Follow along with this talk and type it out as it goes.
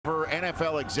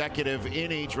NFL executive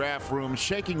in a draft room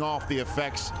shaking off the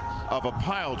effects of a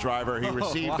pile driver he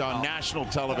received on national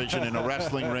television in a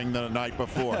wrestling ring the night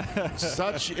before.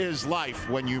 Such is life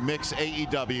when you mix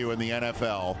AEW and the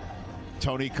NFL.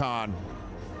 Tony Khan,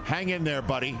 hang in there,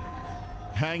 buddy.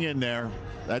 Hang in there.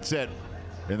 That's it.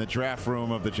 In the draft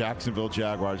room of the Jacksonville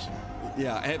Jaguars.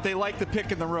 Yeah, they like the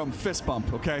pick in the room. Fist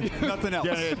bump, okay? Nothing else.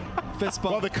 Fist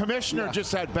bump. Well, the commissioner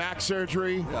just had back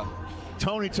surgery. Yeah.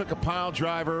 Tony took a pile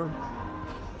driver,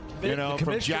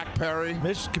 from Jack Perry.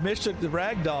 Commissioner the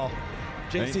rag doll,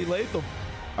 J.C. Latham.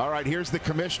 All right, here's the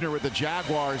commissioner with the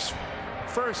Jaguars'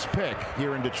 first pick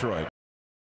here in Detroit.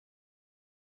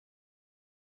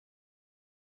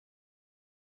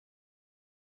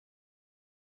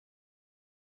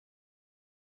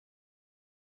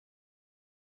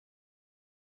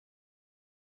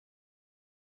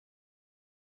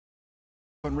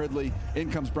 Ridley,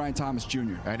 in comes Brian Thomas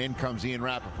Jr. And in comes Ian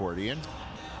Rappaport. Ian?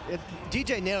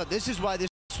 DJ nailed it. This is why this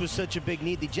was such a big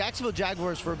need. The Jacksonville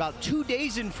Jaguars, for about 2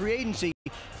 days in free agency,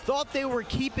 thought they were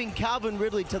keeping Calvin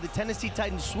Ridley till the Tennessee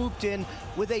Titans swooped in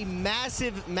with a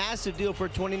massive, massive deal for a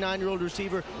 29-year-old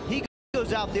receiver. He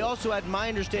goes out. They also had, my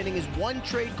understanding, is one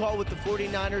trade call with the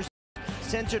 49ers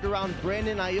centered around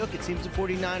Brandon Ayuk. It seems the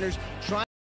 49ers trying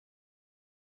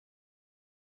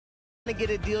to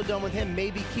get a deal done with him,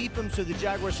 maybe keep him. So the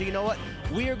Jaguars say, you know what,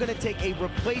 we are going to take a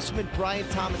replacement Brian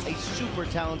Thomas, a super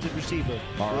talented receiver.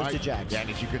 All right. The Jags. And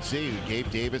as you can see, Gabe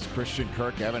Davis, Christian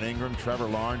Kirk, Evan Ingram, Trevor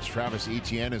Lawrence, Travis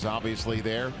Etienne is obviously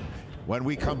there. When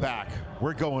we come back,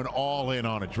 we're going all in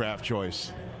on a draft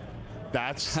choice.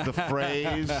 That's the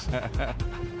phrase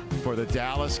for the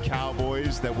Dallas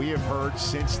Cowboys that we have heard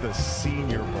since the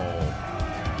Senior Bowl.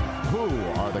 Who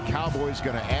are the Cowboys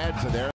going to add to their